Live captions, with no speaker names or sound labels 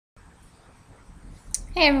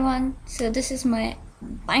Hey everyone, so this is my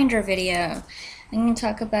binder video. I'm going to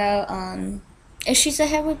talk about issues I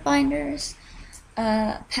have with binders,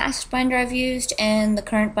 past binder I've used, and the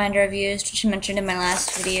current binder I've used, which I mentioned in my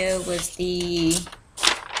last video was the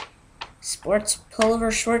sports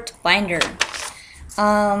pullover short binder.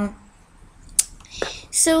 Um,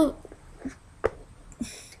 so,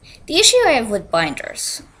 the issue I have with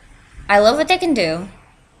binders, I love what they can do,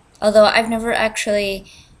 although I've never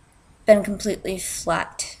actually been completely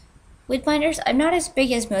flat with binders. I'm not as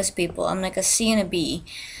big as most people. I'm like a C and a B.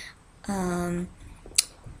 Um,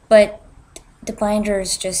 but the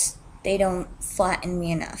binders just, they don't flatten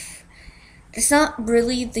me enough. It's not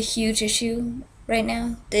really the huge issue right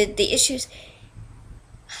now. The issues,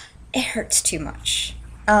 it hurts too much.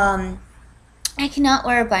 I cannot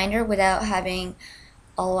wear a binder without having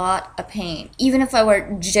a lot of pain. Even if I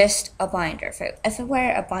wear just a binder. If I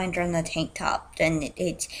wear a binder on the tank top, then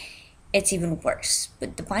it's even worse.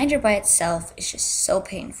 But the binder by itself is just so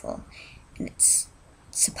painful. And it's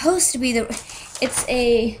supposed to be it's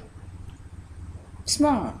a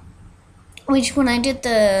small. Which when I did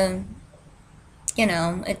it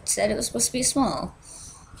said it was supposed to be small.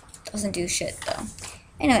 Doesn't do shit though.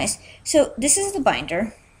 Anyways, so this is the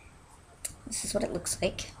binder. This is what it looks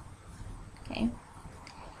like. Okay.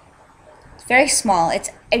 It's very small.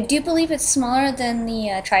 I do believe it's smaller than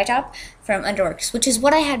the tri-top from Underworks, which is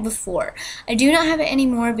what I had before. I do not have it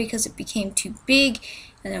anymore because it became too big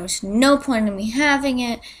and there was no point in me having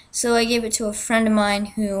it, so I gave it to a friend of mine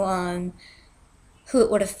who it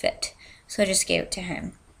would have fit. So I just gave it to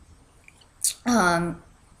him. But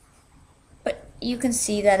you can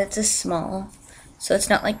see that it's a small, so it's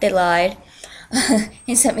not like they lied.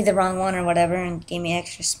 He sent me the wrong one or whatever and gave me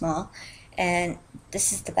extra small. And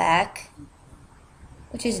this is the back,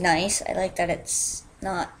 which is nice. I like that it's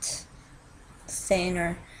not thin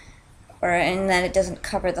or and that it doesn't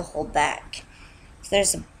cover the whole back. So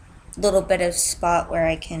there's a little bit of spot where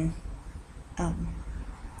I can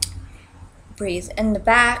breathe. And the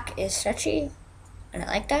back is stretchy, and I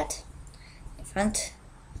like that. The front,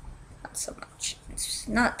 not so much. It's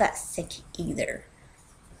not that thick either.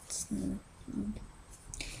 It's a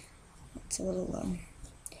little low.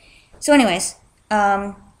 So anyways,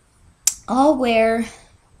 I'll wear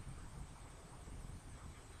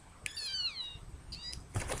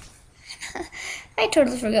I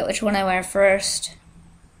totally forgot which one I wear first.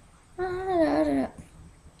 I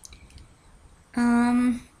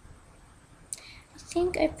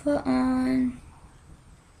think I put on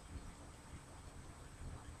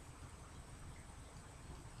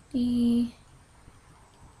I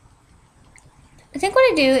think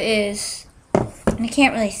what I do is, and I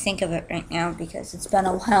can't really think of it right now because it's been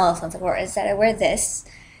a while since I wore it, is that I wear this.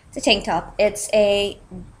 It's a tank top. It's a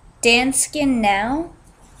Danskin Now.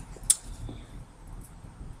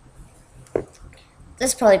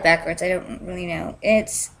 That's probably backwards. I don't really know.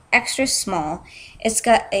 It's extra small. It's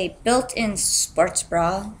got a built-in sports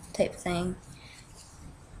bra type thing.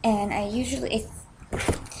 And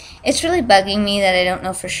it's really bugging me that I don't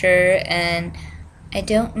know for sure, and I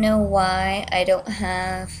don't know why I don't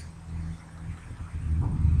have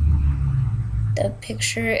the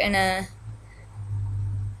picture in a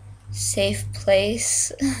safe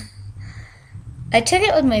place. I took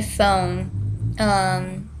it with my phone,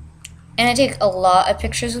 and I take a lot of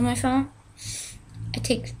pictures with my phone. I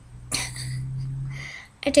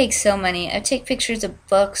take so many. I take pictures of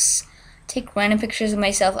books, take random pictures of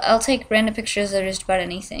myself. I'll take random pictures of just about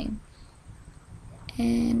anything.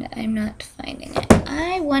 And I'm not finding it.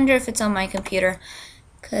 I wonder if it's on my computer,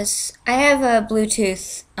 because I have a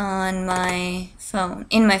Bluetooth on my phone,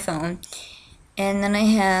 in my phone, and then I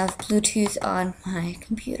have Bluetooth on my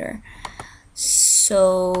computer.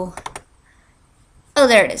 So, oh,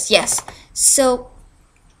 there it is. Yes. So,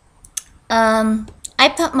 I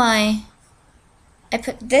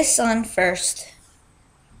put this on first,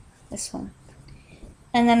 this one,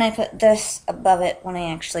 and then I put this above it when I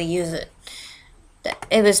actually use it.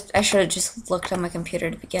 I should have just looked on my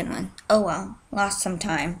computer to begin with. Oh well, lost some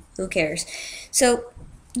time. Who cares? So,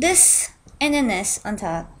 this, and then this on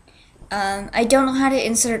top. I don't know how to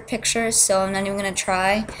insert pictures, so I'm not even going to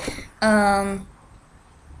try.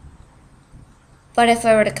 But if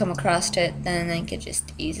I were to come across it, then I could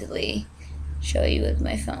just easily show you with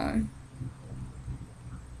my phone.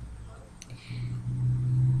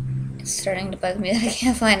 It's starting to bug me that I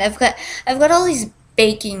can't find. I've got all these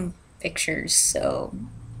baking pictures, so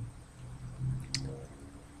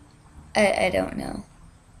I don't know.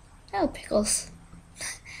 Oh, pickles.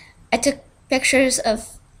 I took pictures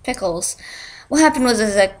of pickles. What happened was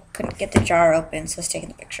I couldn't get the jar open, so I was taking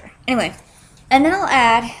the picture. Anyway, and then I'll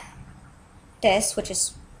add this, which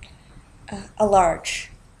is a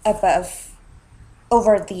large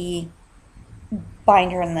over the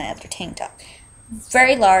binder and the other tank top.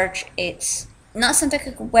 Very large. It's not something I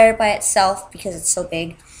could wear by itself because it's so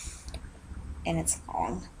big and it's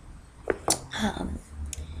long.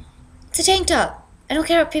 It's a tank top. I don't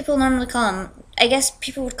care what people normally call them. I guess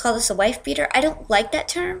people would call this a wife beater. I don't like that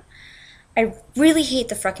term. I really hate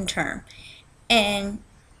the fucking term. And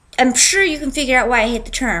I'm sure you can figure out why I hate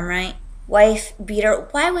the term, right? Wife beater.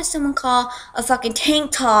 Why would someone call a fucking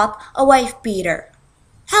tank top a wife beater?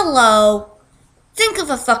 Hello. Think of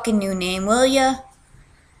a fucking new name, will ya?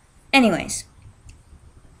 Anyways.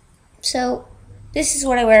 So, this is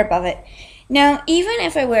what I wear above it. Now, even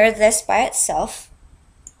if I wear this by itself,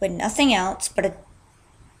 with nothing else but a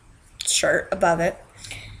shirt above it,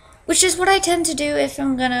 which is what I tend to do if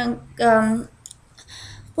I'm gonna,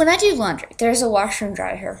 when I do laundry, there's a washer and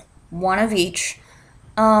dryer here, one of each.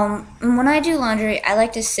 When I do laundry, I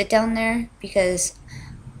like to sit down there because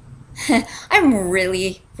I'm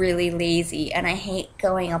really, really lazy and I hate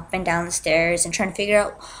going up and down the stairs and trying to figure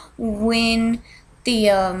out when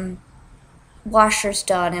the washer's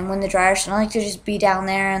done and when the dryer's done. I like to just be down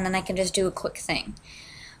there and then I can just do a quick thing.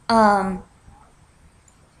 I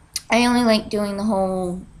only like doing the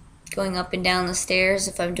whole going up and down the stairs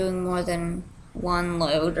if I'm doing more than one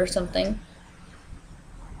load or something.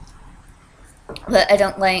 But I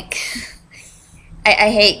don't like, I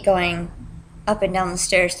hate going up and down the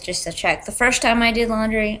stairs just to check. The first time I did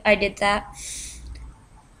laundry, I did that.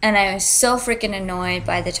 And I was so freaking annoyed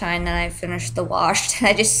by the time that I finished the wash that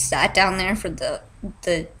I just sat down there for the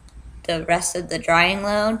rest of the drying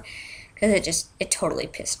load because it totally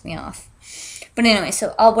pissed me off. But anyway,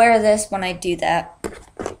 so I'll wear this when I do that,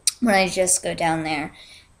 when I just go down there.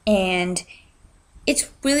 And it's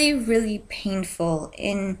really, really painful.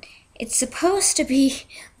 And it's supposed to be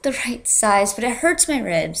the right size, but it hurts my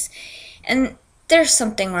ribs. And there's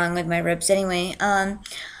something wrong with my ribs anyway.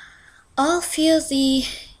 I'll feel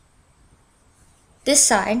this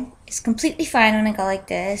side is completely fine when I go like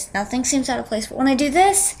this. Nothing seems out of place. But when I do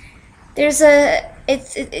this, it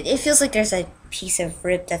feels like there's a piece of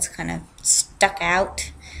rib that's kind of stuck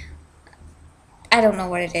out. I don't know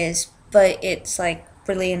what it is, but it's like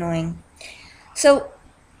really annoying. So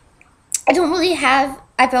I've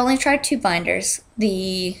only tried 2 binders.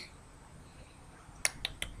 The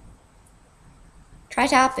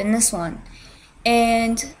tri-top and this one.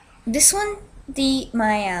 And this one,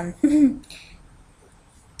 my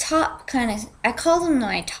top I call them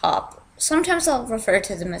my top. Sometimes I'll refer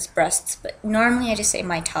to them as breasts, but normally I just say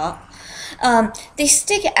my top. They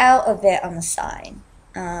stick out a bit on the side.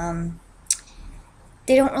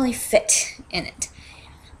 They don't really fit in it.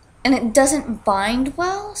 And it doesn't bind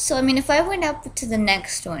well. So, I mean, if I went up to the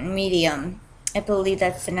next one, medium, I believe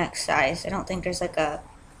that's the next size. I don't think there's like a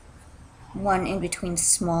one in between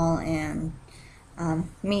small and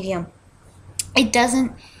medium. It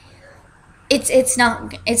doesn't, it's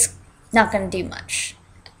not going to do much.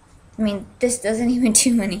 I mean, this doesn't even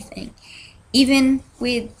do anything. Even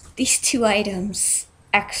with these 2 items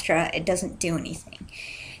extra, it doesn't do anything.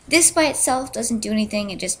 This by itself doesn't do anything.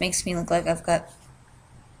 It just makes me look like I've got,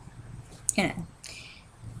 you know.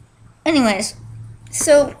 Anyways,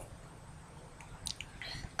 so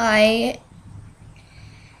it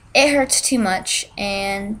hurts too much,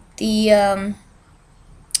 and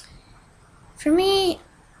for me,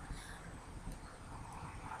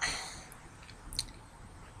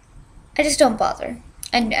 I just don't bother.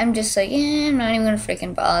 I'm just like, yeah, I'm not even gonna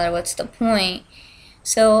freaking bother. What's the point?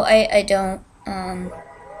 So I don't.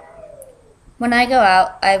 When I go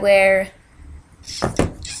out, I wear.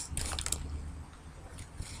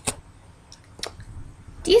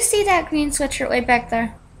 Do you see that green sweatshirt way back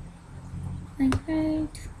there? Like right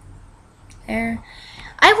there.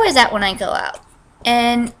 I wear that when I go out,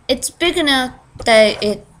 and it's big enough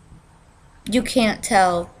that you can't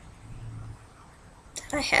tell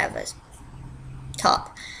that I have a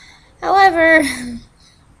top. However,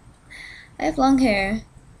 I have long hair.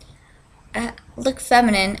 I look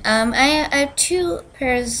feminine. I have 2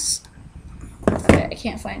 pairs. I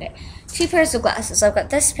can't find it. 2 pairs of glasses. I've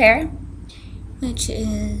got this pair, which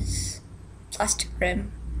is plastic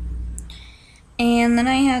rim, and then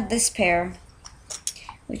I have this pair,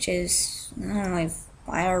 which is I don't know,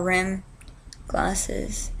 wire rim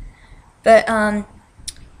glasses. But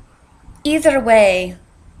either way,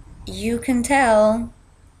 you can tell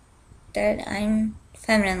that I'm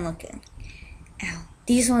feminine looking. Ow.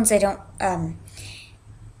 These ones I don't,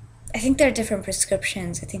 I think they're different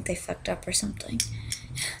prescriptions. I think they fucked up or something.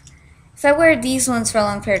 If I wear these ones for a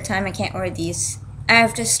long period of time, I can't wear these I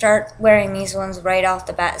have to start wearing these ones right off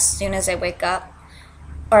the bat as soon as I wake up,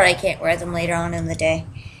 or I can't wear them later on in the day.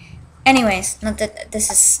 Anyways, not that this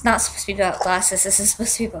is not supposed to be about glasses, this is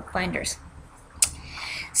supposed to be about binders.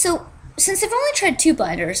 So, since I've only tried 2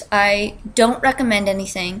 binders, I don't recommend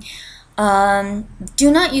anything.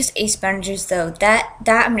 Do not use Ace binders though. That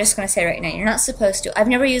I'm just going to say right now, you're not supposed to. I've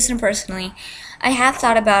never used them personally. I have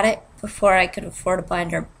thought about it before I could afford a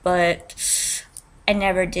binder, but I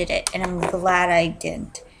never did it, and I'm glad I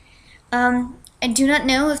didn't. I do not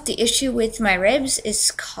know if the issue with my ribs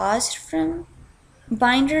is caused from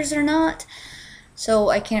binders or not, so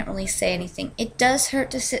I can't really say anything. It does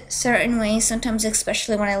hurt to sit certain ways sometimes,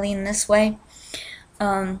 especially when I lean this way.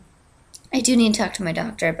 I do need to talk to my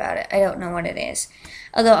doctor about it. I don't know what it is.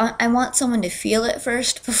 Although I want someone to feel it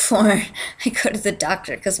first before I go to the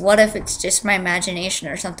doctor, because what if it's just my imagination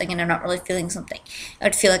or something and I'm not really feeling something? I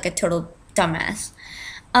would feel like a total dumbass.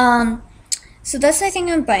 So that's my thing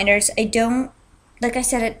on binders. I don't, like I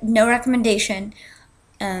said, no recommendation.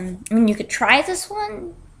 I mean, you could try this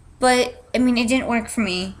one, but I mean, it didn't work for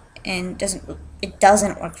me, and it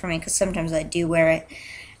doesn't work for me because sometimes I do wear it.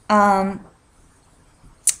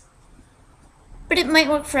 But it might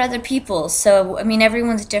work for other people, so I mean,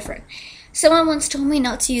 everyone's different. Someone once told me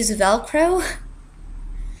not to use Velcro.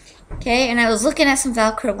 Okay, and I was looking at some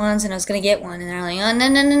Velcro ones and I was gonna get one, and they're like, oh,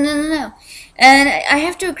 no. And I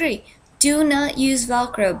have to agree, do not use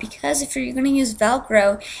Velcro, because if you're gonna use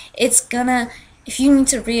Velcro, if you need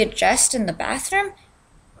to readjust in the bathroom,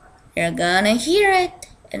 you're gonna hear it,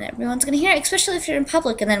 and everyone's gonna hear it, especially if you're in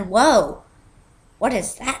public, and then, whoa, what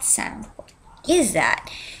is that sound? What is that?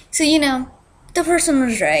 So, the person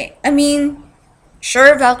was right. I mean,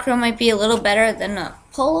 sure, Velcro might be a little better than a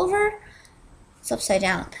pullover. It's upside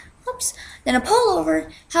down. Oops. Than a pullover.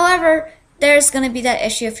 However, there's going to be that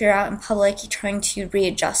issue if you're out in public, you're trying to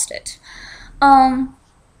readjust it.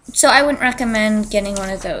 So I wouldn't recommend getting one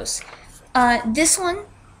of those. This one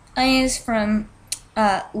is from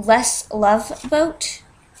Less Love Boat,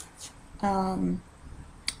 or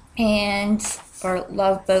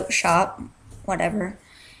Love Boat Shop, whatever.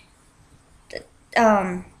 They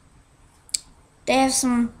have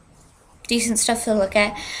some decent stuff to look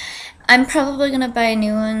at. I'm probably gonna buy a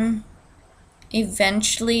new one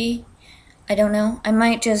eventually. I don't know. I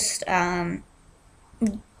might just get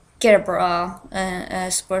a bra,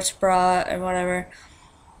 a sports bra or whatever.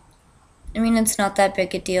 I mean, it's not that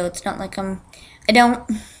big a deal. It's not like when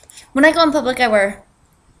I go in public, I wear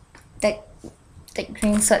that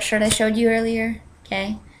green sweatshirt I showed you earlier.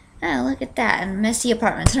 Okay. Oh, look at that. And messy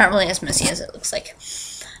apartment. It's not really as messy as it looks like.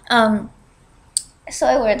 So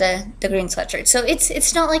I wear the green sweatshirt. So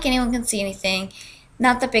it's not like anyone can see anything.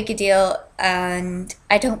 Not that big a deal. And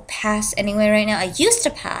I don't pass anyway right now. I used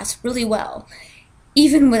to pass really well,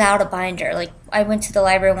 even without a binder. Like, I went to the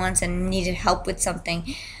library once and needed help with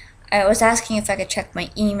something. I was asking if I could check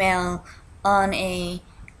my email on a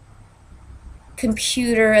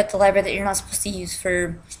computer at the library that you're not supposed to use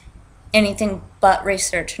for anything but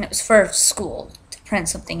research, and it was for school to print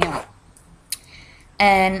something out.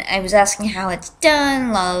 And I was asking how it's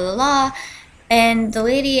done, la la la, and the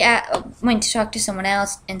lady went to talk to someone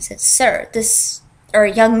else and said, "Sir, this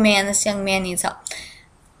young man needs help."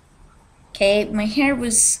 Okay, my hair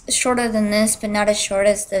was shorter than this, but not as short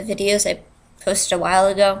as the videos I posted a while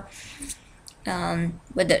ago,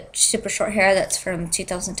 with the super short hair that's from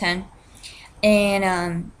 2010, and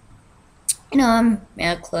I'm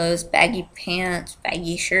male clothes, baggy pants,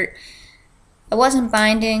 baggy shirt. I wasn't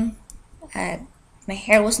binding. My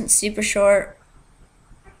hair wasn't super short,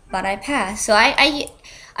 but I passed. So I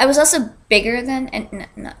was also bigger than, and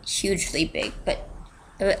not hugely big, but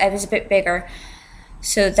I was a bit bigger.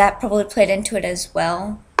 So that probably played into it as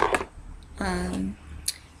well.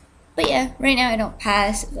 But yeah, right now I don't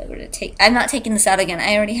pass. If I were to I'm not taking this out again.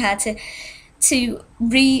 I already had to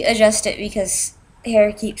readjust it because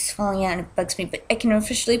hair keeps falling out and it bugs me, but I can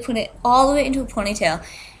officially put it all the way into a ponytail,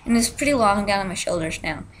 and it's pretty long down on my shoulders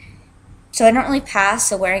now. So I don't really pass,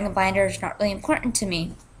 so wearing a binder is not really important to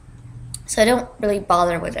me. So I don't really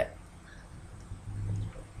bother with it.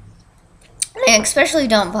 I especially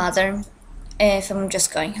don't bother if I'm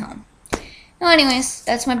just going home. Well, anyways,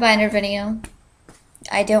 that's my binder video.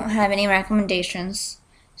 I don't have any recommendations,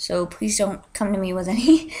 so please don't come to me with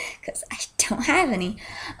any, because I don't have any.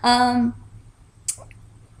 The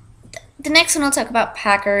next one I'll talk about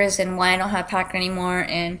Packers and why I don't have Packer anymore,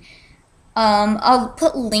 and I'll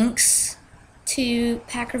put links to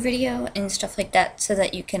Packer video and stuff like that so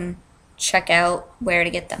that you can check out where to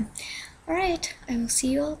get them. Alright, I will see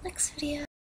you all next video.